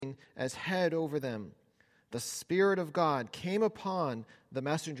as head over them. The Spirit of God came upon the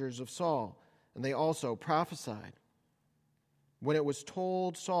messengers of Saul, and they also prophesied. When it was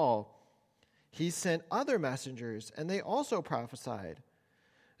told Saul, he sent other messengers, and they also prophesied.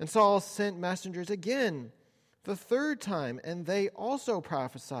 And Saul sent messengers again the third time, and they also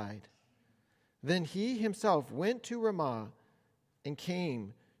prophesied. Then he himself went to Ramah and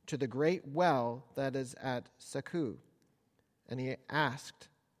came to the great well that is at Seku. And he asked,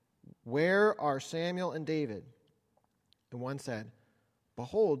 "Where are Samuel and David?" And one said,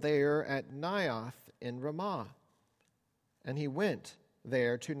 "Behold, they are at Naioth in Ramah." And he went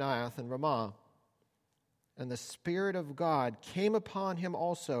there to Naioth in Ramah. And the Spirit of God came upon him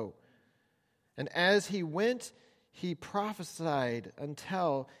also. And as he went, he prophesied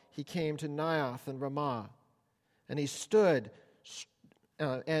until he came to Naioth in Ramah. And he stood,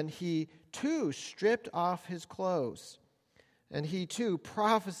 and he too stripped off his clothes. And he too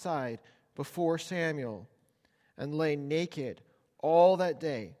prophesied before Samuel, and lay naked all that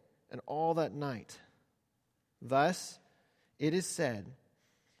day and all that night. Thus it is said,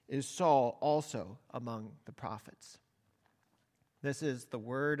 is Saul also among the prophets. This is the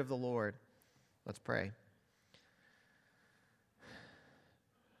word of the Lord. Let's pray.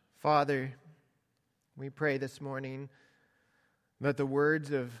 Father, we pray this morning that the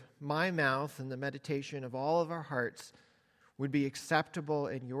words of my mouth and the meditation of all of our hearts would be acceptable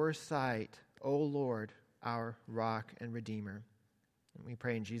in your sight, O Lord, our rock and redeemer. And we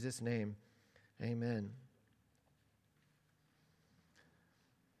pray in Jesus' name, amen.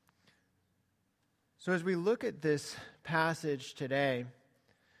 So as we look at this passage today,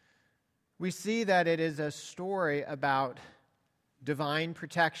 we see that it is a story about divine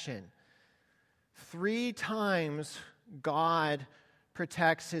protection. 3 times God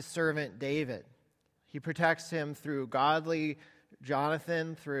protects his servant David. He protects him through godly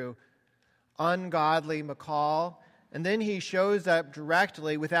Jonathan, through ungodly Michal, and then he shows up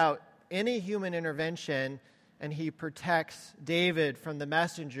directly without any human intervention, and he protects David from the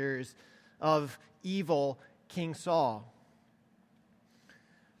messengers of evil King Saul.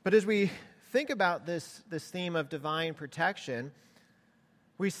 But as we think about this theme of divine protection,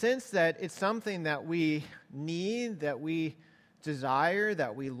 we sense that it's something that we need, that we desire,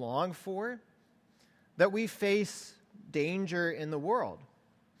 that we long for, that we face danger in the world.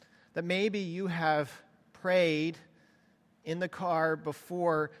 That maybe you have prayed in the car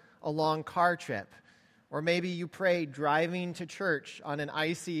before a long car trip, or maybe you prayed driving to church on an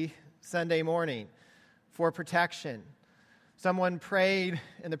icy Sunday morning for protection. Someone prayed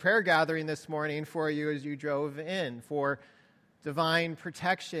in the prayer gathering this morning for you as you drove in for divine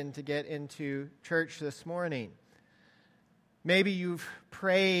protection to get into church this morning. Maybe you've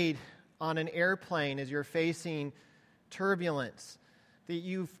prayed on an airplane as you're facing turbulence, that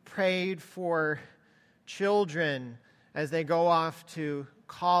you've prayed for children as they go off to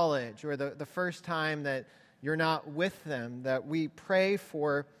college, or the first time that you're not with them, that we pray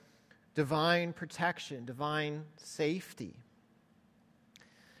for divine protection, divine safety.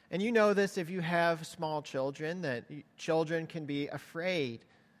 And you know this if you have small children, that children can be afraid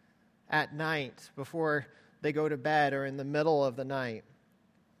at night before they go to bed or in the middle of the night.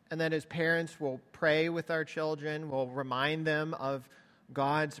 And then as parents, we'll pray with our children, we'll remind them of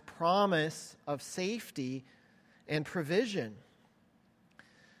God's promise of safety and provision.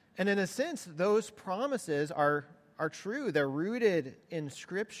 And in a sense, those promises are true. They're rooted in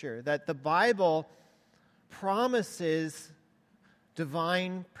Scripture, that the Bible promises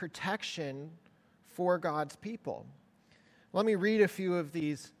divine protection for God's people. Let me read a few of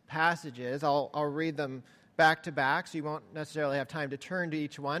these passages. I'll read them back to back, so you won't necessarily have time to turn to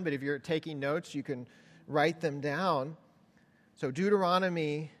each one, but if you're taking notes, you can write them down. So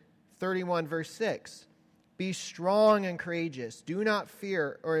Deuteronomy 31, verse 6. Be strong and courageous. Do not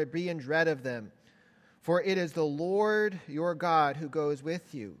fear or be in dread of them. For it is the Lord your God who goes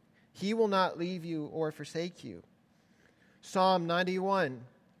with you. He will not leave you or forsake you. Psalm 91,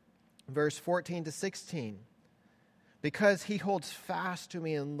 verse 14 to 16. Because he holds fast to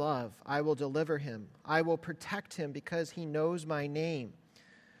me in love, I will deliver him. I will protect him because he knows my name.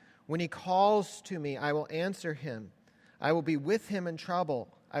 When he calls to me, I will answer him. I will be with him in trouble.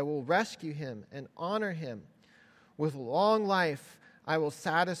 I will rescue him and honor him. With long life, I will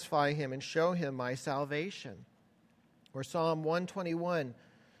satisfy him and show him my salvation. Or Psalm 121,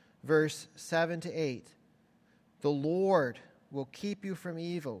 verse 7 to 8. The Lord will keep you from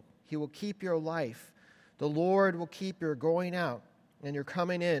evil. He will keep your life. The Lord will keep your going out and your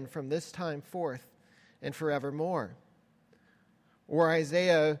coming in from this time forth and forevermore. Or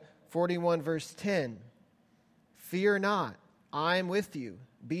Isaiah 41, verse 10. Fear not, I am with you.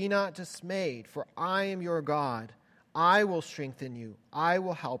 Be not dismayed, for I am your God. I will strengthen you. I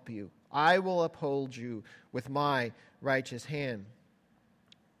will help you. I will uphold you with my righteous hand.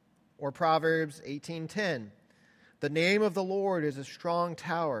 Or Proverbs 18:10. The name of the Lord is a strong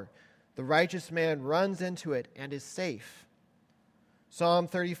tower. The righteous man runs into it and is safe. Psalm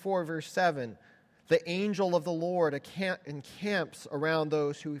 34, verse 7. The angel of the Lord encamps around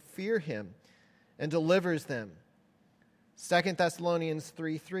those who fear him and delivers them. 2 Thessalonians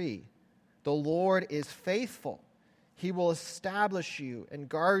 3:3. The Lord is faithful. He will establish you and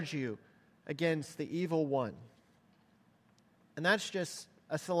guard you against the evil one. And that's just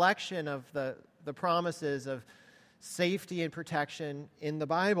a selection of the promises of safety and protection in the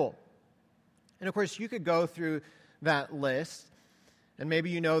Bible. And of course, you could go through that list, and maybe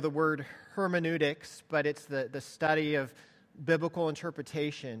you know the word hermeneutics, but it's the study of biblical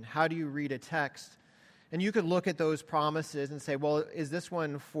interpretation. How do you read a text? And you could look at those promises and say, well, is this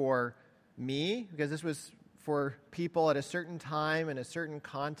one for me? Because this was for people at a certain time in a certain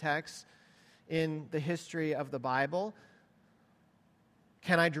context in the history of the Bible.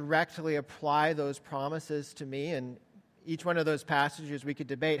 Can I directly apply those promises to me? And each one of those passages, we could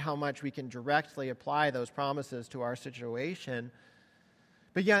debate how much we can directly apply those promises to our situation.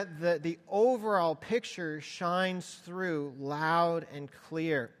 But yet, the overall picture shines through loud and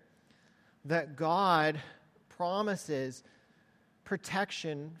clear that God promises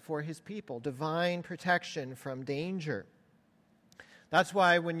protection for his people, divine protection from danger. That's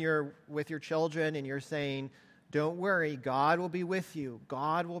why when you're with your children and you're saying, don't worry, God will be with you,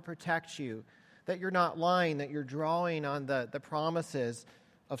 God will protect you, that you're not lying, that you're drawing on the promises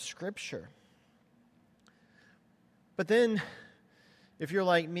of Scripture. But then, if you're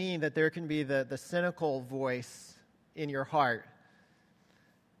like me, that there can be the cynical voice in your heart.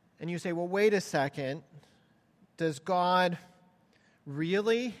 And you say, well, wait a second. Does God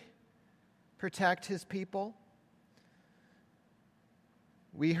really protect his people?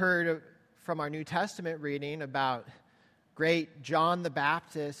 We heard from our New Testament reading about great John the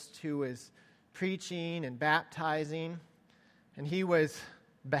Baptist who was preaching and baptizing, and he was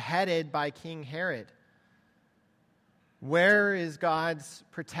beheaded by King Herod. Where is God's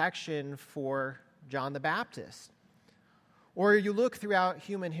protection for John the Baptist? Or you look throughout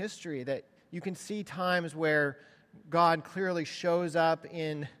human history that you can see times where God clearly shows up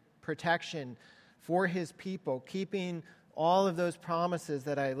in protection for his people, keeping all of those promises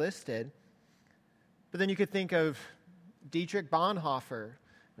that I listed. But then you could think of Dietrich Bonhoeffer,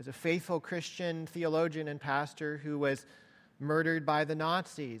 who was a faithful Christian theologian and pastor who was murdered by the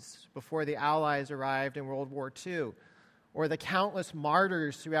Nazis before the Allies arrived in World War II. Or the countless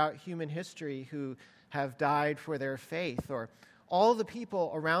martyrs throughout human history who have died for their faith, or all the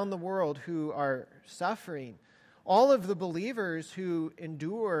people around the world who are suffering, all of the believers who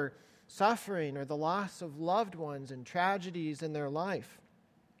endure suffering or the loss of loved ones and tragedies in their life.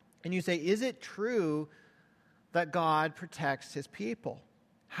 And you say, is it true that God protects his people?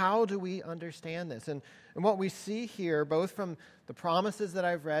 How do we understand this? And what we see here, both from the promises that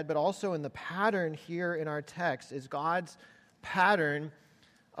I've read, but also in the pattern here in our text, is God's pattern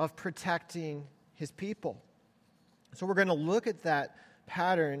of protecting his people. So we're going to look at that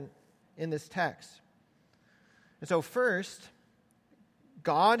pattern in this text. And so first,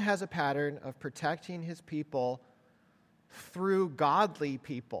 God has a pattern of protecting his people through godly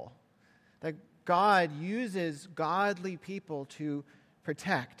people. That God uses godly people to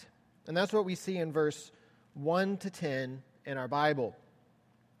protect. And that's what we see in verse 1 to 10 in our Bible.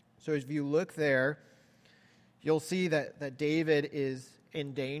 So if you look there, you'll see that David is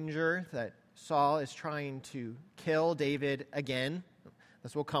in danger, that Saul is trying to kill David again.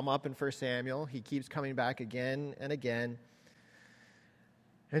 This will come up in 1 Samuel. He keeps coming back again and again.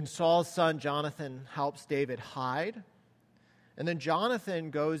 And Saul's son Jonathan helps David hide. And then Jonathan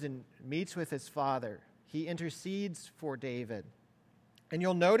goes and meets with his father. He intercedes for David. And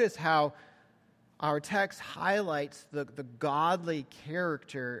you'll notice how our text highlights the godly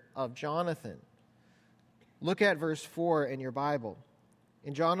character of Jonathan. Look at verse 4 in your Bible.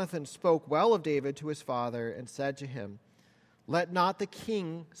 And Jonathan spoke well of David to his father and said to him, let not the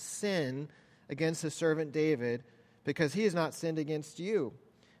king sin against his servant David, because he has not sinned against you,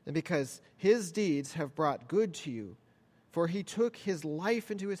 and because his deeds have brought good to you. For he took his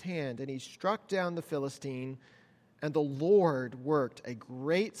life into his hand, and he struck down the Philistine, and the Lord worked a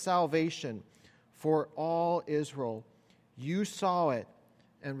great salvation for all Israel. You saw it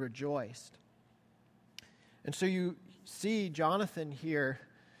and rejoiced. And so you see Jonathan here,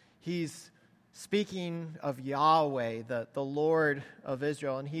 he's speaking of Yahweh, the Lord of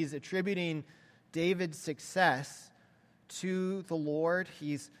Israel, and he's attributing David's success to the Lord.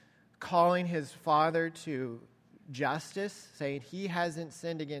 He's calling his father to justice, saying he hasn't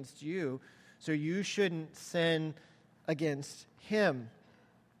sinned against you, so you shouldn't sin against him.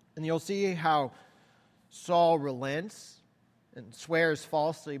 And you'll see how Saul relents and swears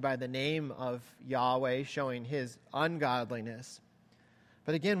falsely by the name of Yahweh, showing his ungodliness.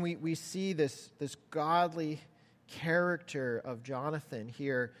 But again, we see this godly character of Jonathan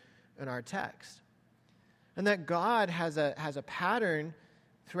here in our text. And that God has a pattern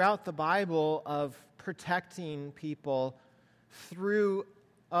throughout the Bible of protecting people through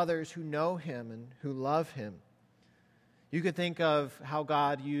others who know him and who love him. You could think of how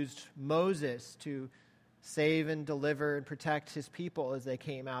God used Moses to save and deliver and protect his people as they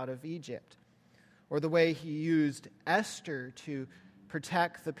came out of Egypt, or the way he used Esther to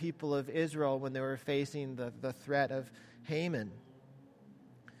protect the people of Israel when they were facing the threat of Haman.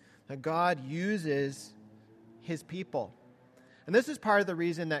 Now, God uses his people. And this is part of the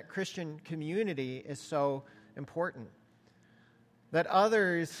reason that Christian community is so important. That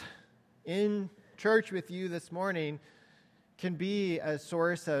others in church with you this morning can be a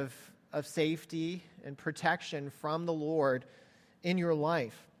source of safety and protection from the Lord in your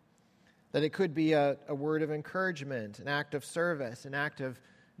life. That it could be a word of encouragement, an act of service, an act of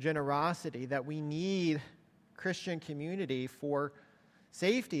generosity, that we need Christian community for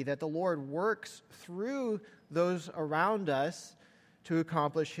safety, that the Lord works through those around us to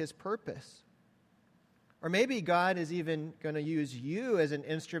accomplish his purpose. Or maybe God is even going to use you as an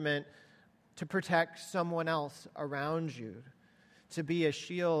instrument to protect someone else around you, to be a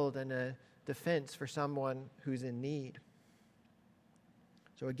shield and a defense for someone who's in need.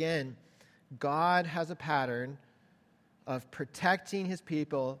 So again, God has a pattern of protecting his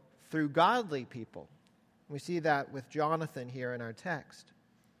people through godly people. We see that with Jonathan here in our text.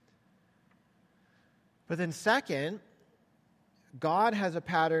 But then second, God has a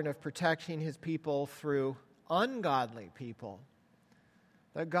pattern of protecting his people through ungodly people.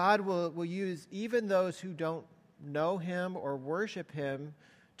 That God will use even those who don't know him or worship him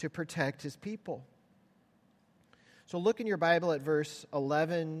to protect his people. So look in your Bible at verse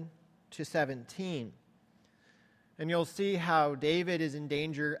 11 to 17. And you'll see how David is in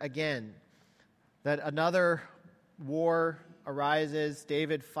danger again. That another war arises,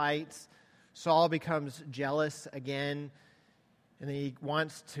 David fights, Saul becomes jealous again, and he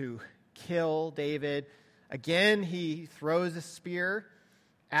wants to kill David. Again, he throws a spear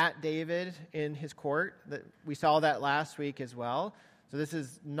at David in his court. We saw that last week as well. So this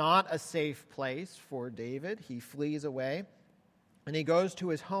is not a safe place for David. He flees away, and he goes to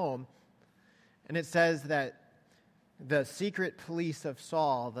his home, and it says that the secret police of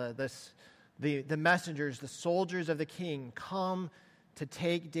Saul, the messengers, the soldiers of the king, come to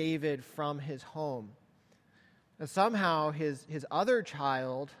take David from his home. And somehow his other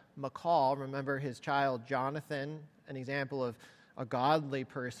child, Michal, remember his child Jonathan, an example of a godly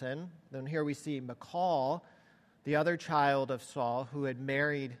person. Then here we see Michal, the other child of Saul, who had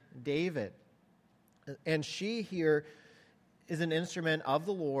married David. And she here is an instrument of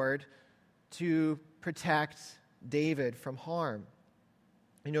the Lord to protect David from harm.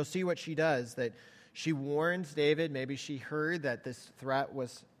 And you'll see what she does, that she warns David. Maybe she heard that this threat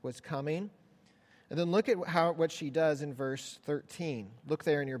was coming. And then look at what she does in verse 13. Look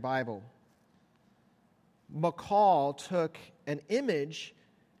there in your Bible. Michal took an image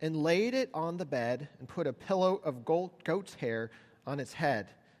and laid it on the bed and put a pillow of goat's hair on its head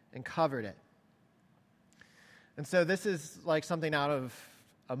and covered it. And so this is like something out of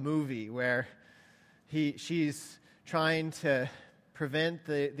a movie where she's trying to prevent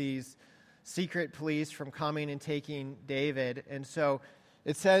these secret police from coming and taking David. And so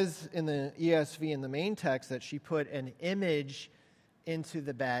it says in the ESV, in the main text, that she put an image into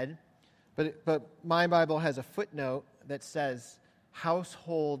the bed. But my Bible has a footnote that says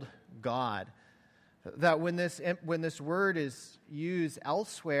household god. That when this word is used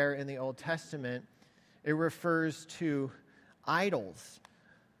elsewhere in the Old Testament, it refers to idols.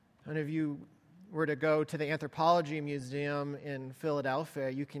 And if you were to go to the Anthropology Museum in Philadelphia,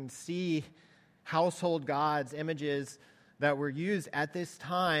 you can see household gods, images that were used at this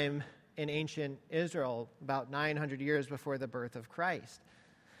time in ancient Israel, about 900 years before the birth of Christ.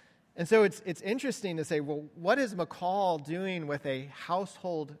 And so it's interesting to say, well, what is Michal doing with a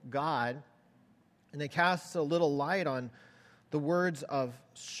household god? And it casts a little light on the words of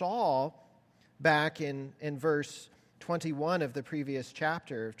Saul back in verse 21 of the previous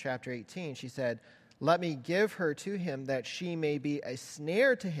chapter, of chapter 18. She said, "Let me give her to him that she may be a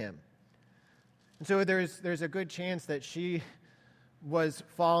snare to him." And so there's a good chance that she was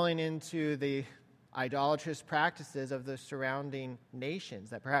falling into the idolatrous practices of the surrounding nations,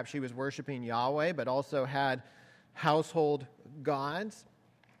 that perhaps she was worshiping Yahweh but also had household gods,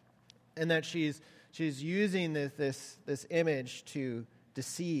 and that she's using this image to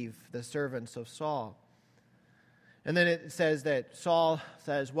deceive the servants of Saul. And then it says that Saul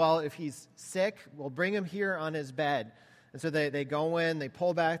says, well, if he's sick, we'll bring him here on his bed. And so they go in, they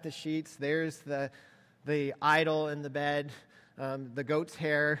pull back the sheets. There's the idol in the bed, the goat's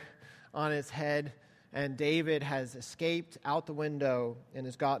hair on his head. And David has escaped out the window and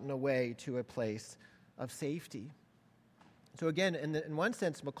has gotten away to a place of safety. So again, in one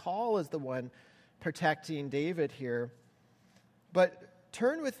sense, Michal is the one protecting David here. But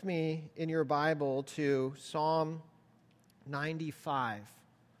turn with me in your Bible to Psalm 95.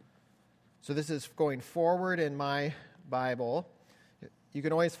 So this is going forward in my Bible. You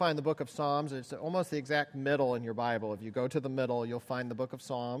can always find the book of Psalms. It's almost the exact middle in your Bible. If you go to the middle, you'll find the book of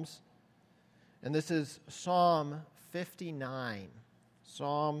Psalms. And this is Psalm 59.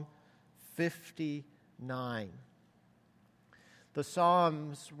 Psalm 59. The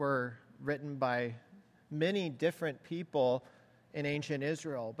Psalms were written by many different people in ancient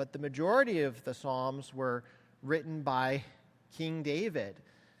Israel, but the majority of the Psalms were written by King David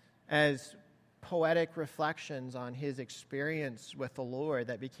as poetic reflections on his experience with the Lord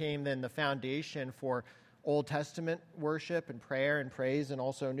that became then the foundation for Old Testament worship and prayer and praise, and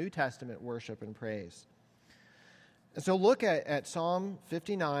also New Testament worship and praise. And so look at Psalm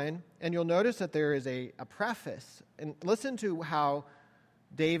 59, and you'll notice that there is a preface. And listen to how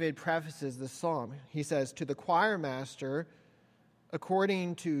David prefaces this psalm. He says, "To the choir master,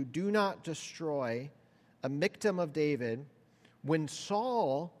 according to Do Not Destroy, a Miktam of David, when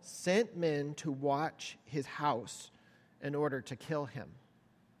Saul sent men to watch his house in order to kill him."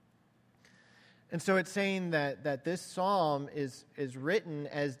 And so it's saying that this psalm is written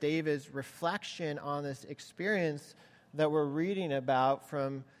as David's reflection on this experience that we're reading about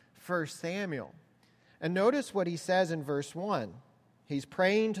from 1 Samuel. And notice what he says in verse 1. He's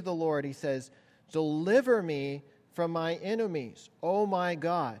praying to the Lord. He says, "Deliver me from my enemies, O my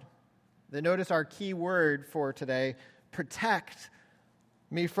God." Then notice our key word for today, protect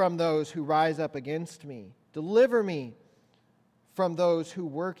me from those who rise up against me. Deliver me from those who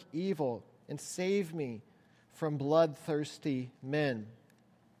work evil, and save me from bloodthirsty men.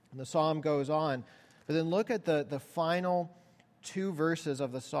 And the psalm goes on. But then look at the final two verses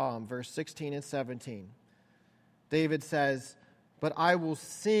of the psalm, verse 16 and 17. David says, "But I will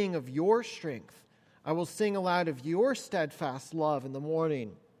sing of your strength. I will sing aloud of your steadfast love in the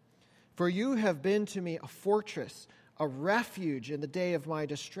morning. For you have been to me a fortress, a refuge in the day of my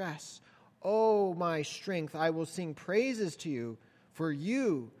distress. O my strength, I will sing praises to you. For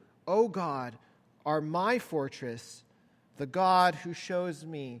you, O God, are my fortress, the God who shows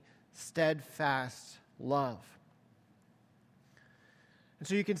me steadfast love." And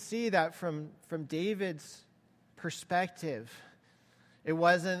so you can see that from David's perspective, it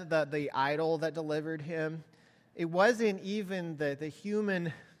wasn't the idol that delivered him. It wasn't even the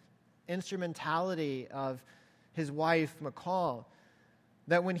human instrumentality of his wife, Michal.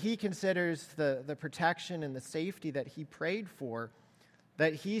 That when he considers the protection and the safety that he prayed for,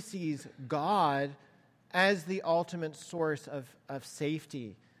 that he sees God as the ultimate source of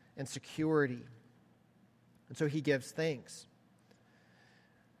safety and security. And so he gives thanks.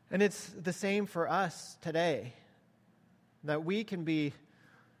 And it's the same for us today, that we can be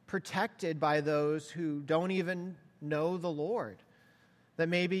protected by those who don't even know the Lord. That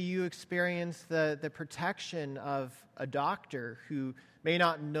maybe you experience the protection of a doctor who may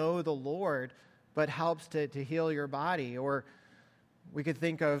not know the Lord, but helps to heal your body. Or we could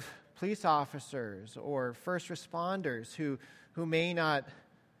think of police officers or first responders who may not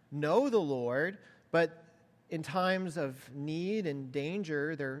know the Lord, but in times of need and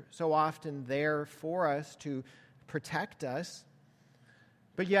danger, they're so often there for us to protect us.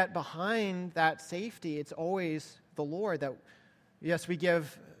 But yet behind that safety, it's always the Lord. That, yes, we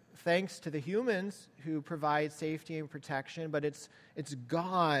give thanks to the humans who provide safety and protection, but it's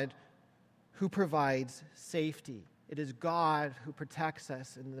God who provides safety. It is God who protects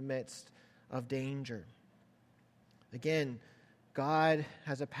us in the midst of danger. Again, God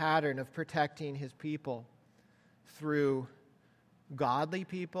has a pattern of protecting his people through godly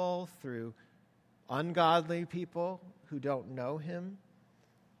people, through ungodly people who don't know him.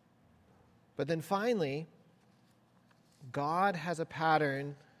 But then finally, God has a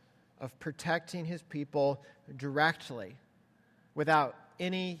pattern of protecting his people directly, without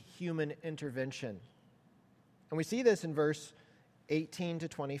any human intervention. And we see this in verse 18 to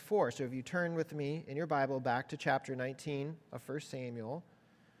 24. So if you turn with me in your Bible back to chapter 19 of 1 Samuel,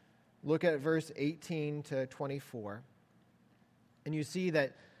 look at verse 18 to 24, and you see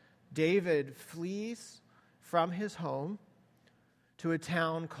that David flees from his home to a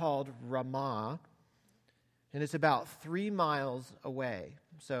town called Ramah, and it's about 3 miles away,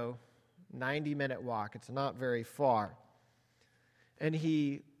 so 90-minute walk. It's not very far. And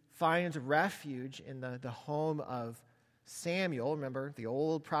he finds refuge in the home of Samuel. Remember, the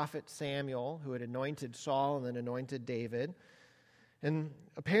old prophet Samuel, who had anointed Saul and then anointed David. And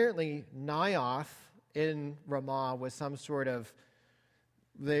apparently Naioth in Ramah was some sort of,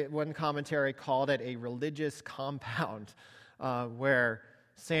 one commentary called it a religious compound, where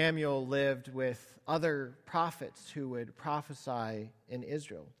Samuel lived with other prophets who would prophesy in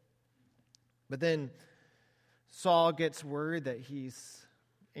Israel. But then Saul gets word that he's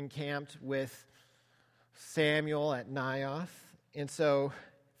encamped with Samuel at Naioth, and so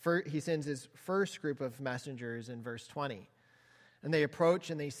he sends his first group of messengers in verse 20. And they approach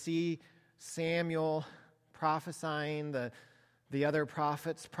and they see Samuel prophesying, the other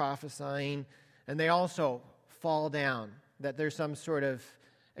prophets prophesying, and they also fall down, that there's some sort of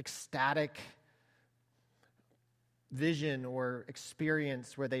ecstatic vision or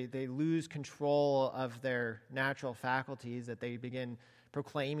experience where they lose control of their natural faculties, that they begin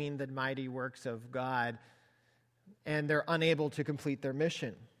proclaiming the mighty works of God, and they're unable to complete their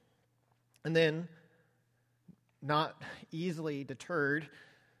mission. And then, not easily deterred,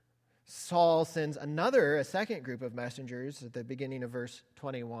 Saul sends a second group of messengers at the beginning of verse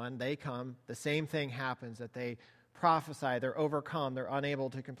 21. They come, the same thing happens, that they prophesy, they're overcome, they're unable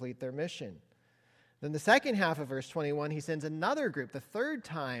to complete their mission. Then the second half of verse 21, he sends another group, the third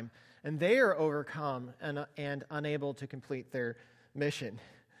time, and they are overcome and unable to complete their mission.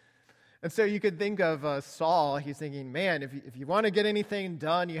 And so you could think of Saul, he's thinking, man, if you want to get anything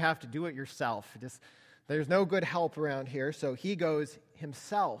done, you have to do it yourself. There's no good help around here, so he goes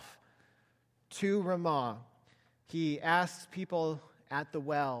himself to Ramah. He asks people at the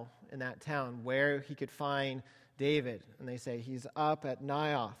well in that town where he could find David, and they say he's up at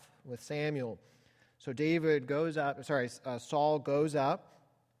Naioth with Samuel. So Saul goes up,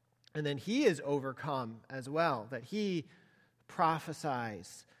 and then he is overcome as well, that he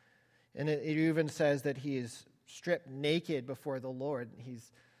prophesies. And it even says that he is stripped naked before the Lord.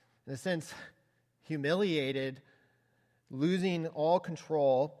 He's, in a sense, humiliated, losing all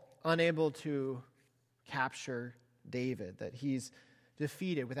control, unable to capture David, that he's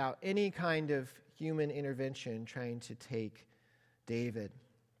defeated without any kind of human intervention trying to take David.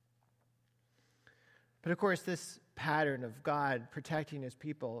 But of course, this pattern of God protecting his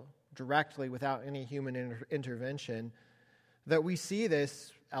people directly without any human intervention, that we see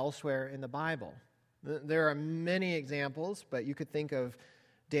this elsewhere in the Bible. There are many examples, but you could think of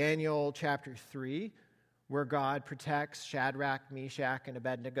Daniel chapter 3, where God protects Shadrach, Meshach, and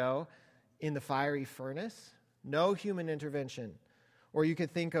Abednego in the fiery furnace. No human intervention. Or you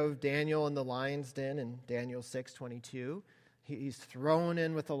could think of Daniel in the lion's den in Daniel 6:22. He's thrown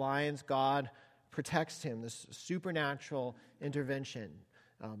in with the lions. God protects him, this supernatural intervention.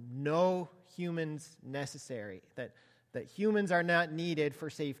 No humans necessary, that humans are not needed for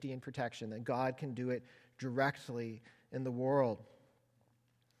safety and protection, that God can do it directly in the world.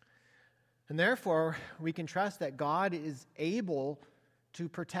 And therefore, we can trust that God is able to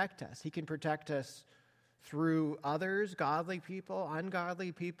protect us. He can protect us through others, godly people,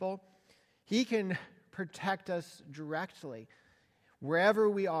 ungodly people. He can protect us directly, wherever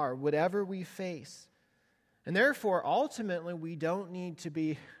we are, whatever we face. And therefore, ultimately, we don't need to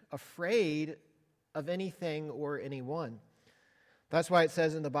be afraid of anything or anyone. That's why it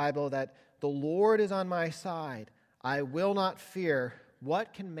says in the Bible that the Lord is on my side. I will not fear.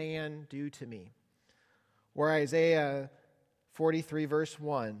 What can man do to me? Or Isaiah 43 verse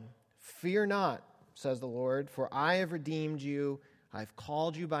 1. Fear not, says the Lord, for I have redeemed you. I've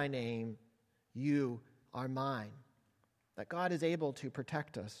called you by name. You are mine. That God is able to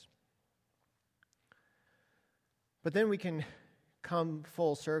protect us. But then we can come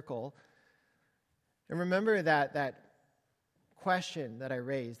full circle and remember that question that I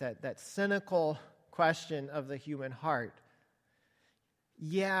raised, that cynical question of the human heart.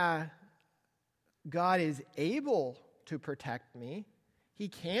 Yeah, God is able to protect me. He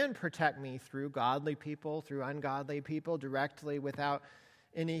can protect me through godly people, through ungodly people, directly without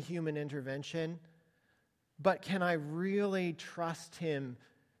any human intervention. But can I really trust him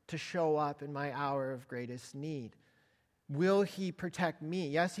to show up in my hour of greatest need? Will he protect me?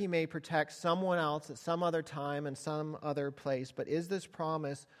 Yes, he may protect someone else at some other time and some other place, but is this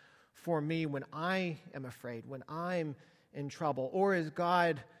promise for me when I am afraid, when I'm in trouble? Or is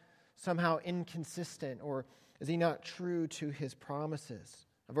God somehow inconsistent, or is he not true to his promises?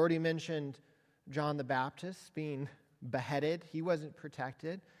 I've already mentioned John the Baptist being beheaded. He wasn't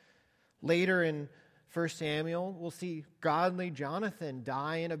protected. Later in 1 Samuel, we'll see godly Jonathan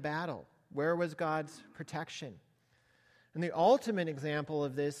die in a battle. Where was God's protection? And the ultimate example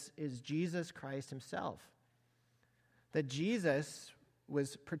of this is Jesus Christ himself. That Jesus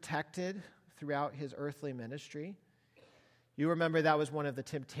was protected throughout his earthly ministry. You remember that was one of the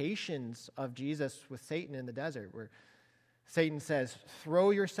temptations of Jesus with Satan in the desert, where Satan says,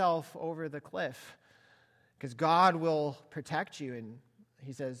 throw yourself over the cliff because God will protect you. And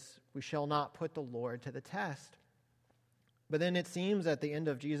he says, we shall not put the Lord to the test. But then it seems at the end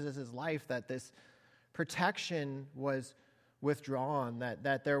of Jesus' life that this protection was withdrawn,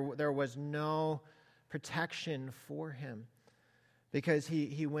 that there was no protection for him because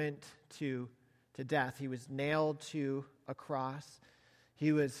he went to death. He was nailed to a cross.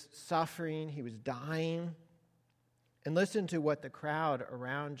 He was suffering. He was dying. And listen to what the crowd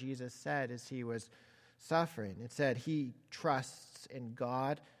around Jesus said as he was suffering. It said, he trusts in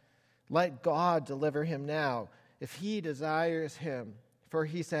God. Let God deliver him now, if he desires him. For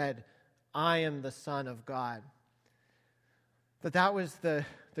he said, I am the Son of God. But that was the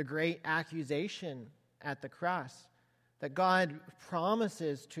great accusation at the cross, that God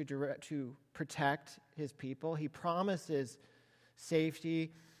promises to protect his people. He promises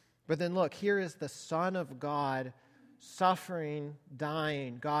safety. But then look, here is the Son of God suffering,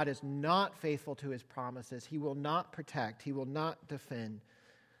 dying. God is not faithful to his promises. He will not protect. He will not defend.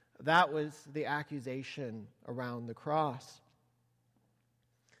 That was the accusation around the cross.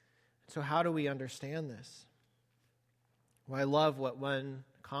 So how do we understand this? Well, I love what one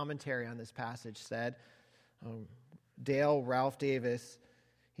commentary on this passage said. Dale Ralph Davis,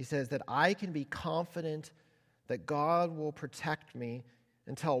 he says that I can be confident that God will protect me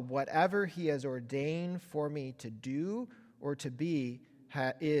until whatever he has ordained for me to do or to be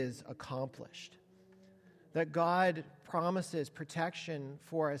is accomplished. That God promises protection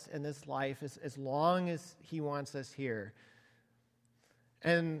for us in this life as long as he wants us here.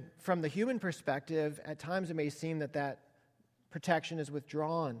 And from the human perspective, at times it may seem that protection is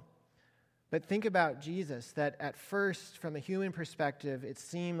withdrawn. But think about Jesus, that at first, from the human perspective, it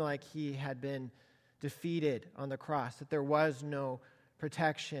seemed like he had been defeated on the cross, that there was no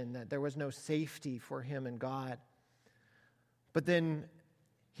protection, that there was no safety for him and God. But then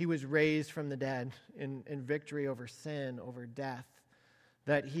he was raised from the dead in victory over sin, over death,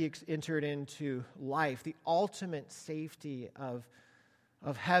 that he entered into life, the ultimate safety of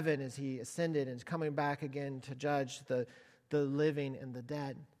heaven as he ascended and is coming back again to judge the living and the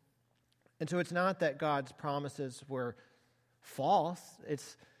dead. And so it's not that God's promises were false.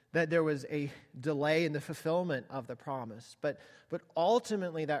 It's that there was a delay in the fulfillment of the promise. But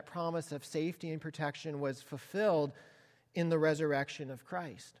ultimately that promise of safety and protection was fulfilled in the resurrection of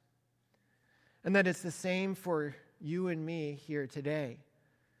Christ. And that it's the same for you and me here today.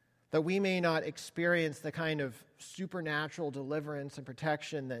 That we may not experience the kind of supernatural deliverance and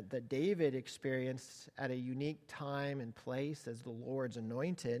protection that David experienced at a unique time and place as the Lord's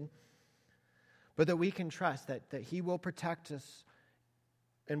anointed, but that we can trust that he will protect us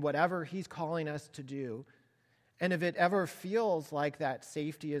in whatever he's calling us to do. And if it ever feels like that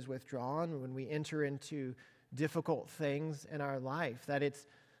safety is withdrawn when we enter into difficult things in our life, that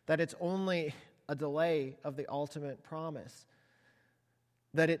it's only a delay of the ultimate promise.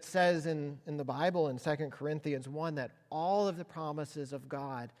 That it says in the Bible in 2 Corinthians 1 that all of the promises of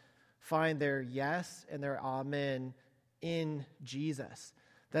God find their yes and their amen in Jesus.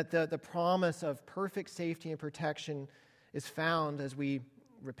 That the promise of perfect safety and protection is found as we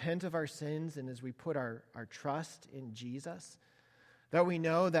repent of our sins and as we put our trust in Jesus. That we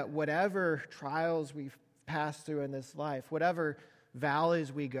know that whatever trials we pass through in this life, whatever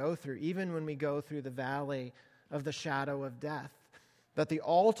valleys we go through, even when we go through the valley of the shadow of death, that the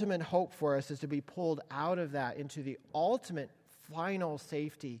ultimate hope for us is to be pulled out of that into the ultimate final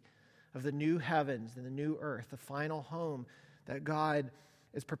safety of the new heavens and the new earth, the final home that God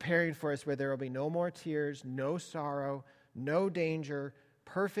is preparing for us, where there will be no more tears, no sorrow, no danger,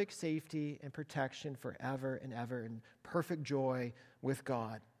 perfect safety and protection forever and ever, and perfect joy with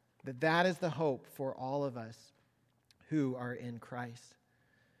God. That is the hope for all of us who are in Christ.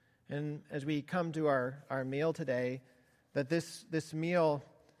 And as we come to our meal today, that this meal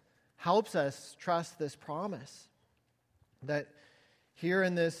helps us trust this promise. That here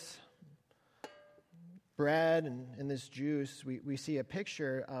in this bread and in this juice, we see a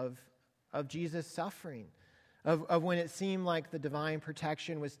picture of Jesus' suffering, of when it seemed like the divine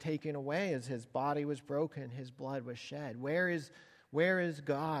protection was taken away as his body was broken, his blood was shed. Where is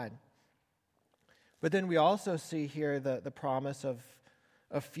God? But then we also see here the promise of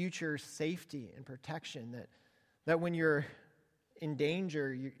of future safety and protection, that when you're in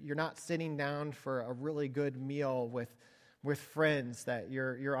danger, you're not sitting down for a really good meal with friends, that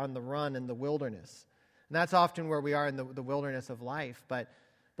you're on the run in the wilderness. And that's often where we are in the wilderness of life. But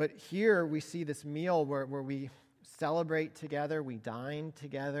here we see this meal where we celebrate together, we dine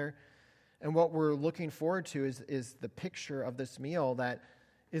together. And what we're looking forward to is the picture of this meal that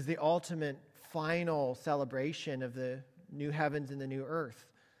is the ultimate final celebration of the new heavens and the new earth.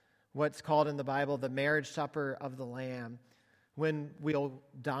 What's called in the Bible the marriage supper of the Lamb, when we'll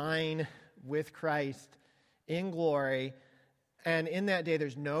dine with Christ in glory. And in that day,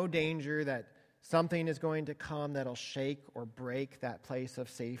 there's no danger that something is going to come that'll shake or break that place of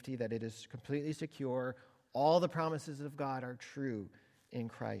safety, that it is completely secure. All the promises of God are true in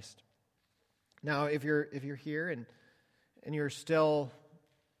Christ. Now, if you're here and you're still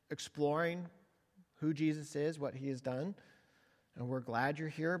exploring who Jesus is, what he has done, and we're glad you're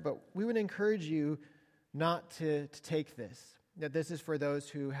here, but we would encourage you not to take this, that this is for those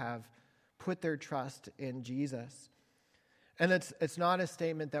who have put their trust in Jesus. And it's not a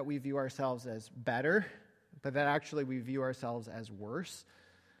statement that we view ourselves as better, but that actually we view ourselves as worse.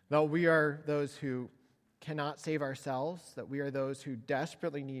 That we are those who cannot save ourselves, that we are those who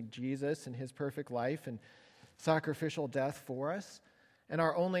desperately need Jesus and his perfect life and sacrificial death for us. And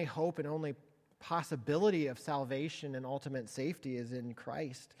our only hope and only possibility of salvation and ultimate safety is in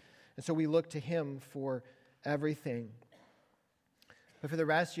Christ. And so we look to him for everything. But for the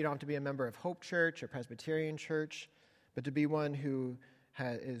rest, you don't have to be a member of Hope Church or Presbyterian Church, but to be one who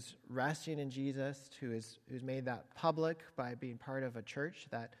is resting in Jesus, who's made that public by being part of a church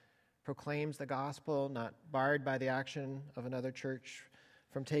that proclaims the gospel, not barred by the action of another church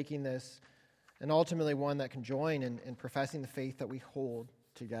from taking this, and ultimately one that can join in professing the faith that we hold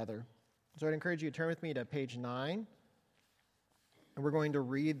together. So I'd encourage you to turn with me to page 9, and we're going to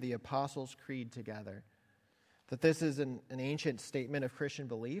read the Apostles' Creed together. That this is an ancient statement of Christian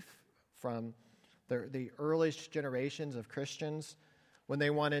belief from the earliest generations of Christians when they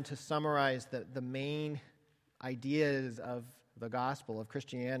wanted to summarize the main ideas of the gospel of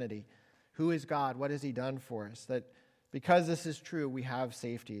Christianity. Who is God? What has he done for us? That because this is true, we have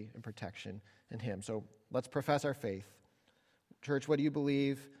safety and protection in him. So let's profess our faith. Church, what do you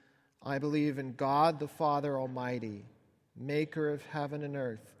believe? I believe in God the Father Almighty, maker of heaven and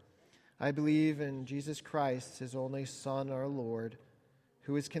earth. I believe in Jesus Christ, his only Son, our Lord,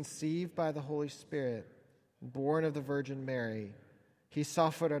 who was conceived by the Holy Spirit, born of the Virgin Mary. He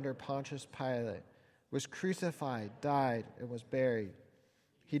suffered under Pontius Pilate, was crucified, died, and was buried.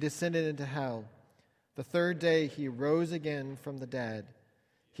 He descended into hell. The third day he rose again from the dead.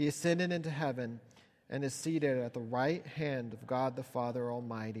 He ascended into heaven and is seated at the right hand of God the Father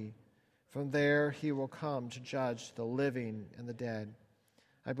Almighty. From there he will come to judge the living and the dead.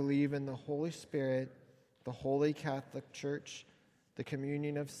 I believe in the Holy Spirit, the Holy Catholic Church, the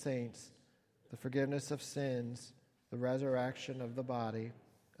communion of saints, the forgiveness of sins, the resurrection of the body,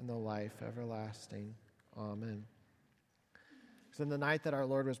 and the life everlasting. Amen. So in the night that our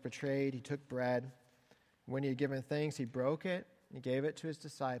Lord was betrayed, he took bread. When he had given thanks, he broke it, and he gave it to his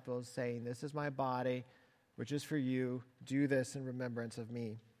disciples, saying, "This is my body, which is for you. Do this in remembrance of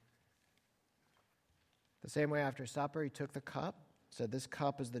me." The same way after supper, he took the cup, said, "This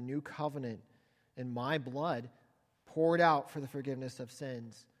cup is the new covenant in my blood, poured out for the forgiveness of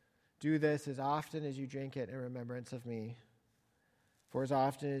sins. Do this as often as you drink it in remembrance of me. For as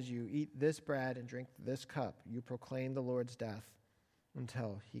often as you eat this bread and drink this cup, you proclaim the Lord's death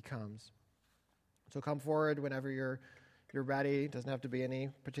until he comes." So come forward whenever you're ready. It doesn't have to be any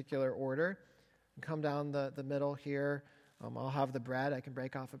particular order. Come down the middle here. I'll have the bread. I can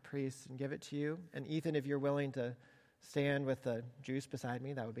break off a piece and give it to you. And Ethan, if you're willing to stand with the juice beside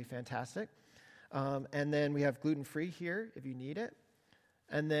me, that would be fantastic. And then we have gluten-free here if you need it.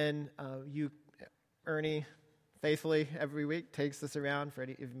 And then Ernie, faithfully every week takes this around. For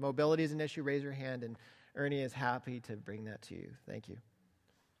if mobility is an issue, raise your hand, and Ernie is happy to bring that to you. Thank you.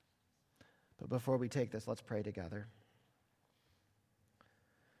 But before we take this, let's pray together.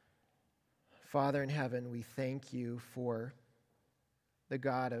 Father in heaven, we thank you for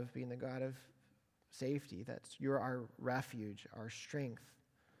being the God of safety. You're our refuge, our strength,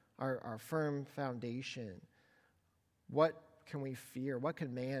 our firm foundation. What can we fear? What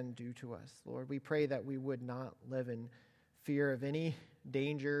can man do to us? Lord, we pray that we would not live in fear of any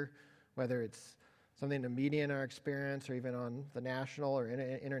danger, whether it's something immediate in our experience or even on the national or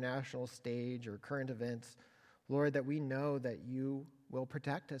international stage or current events. Lord, that we know that you will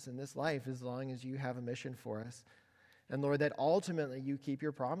protect us in this life as long as you have a mission for us. And Lord, that ultimately you keep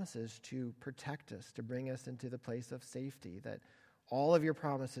your promises to protect us, to bring us into the place of safety, that all of your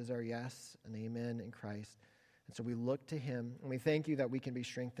promises are yes and amen in Christ. And so we look to him, and we thank you that we can be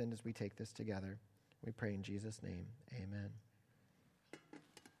strengthened as we take this together. We pray in Jesus' name, amen.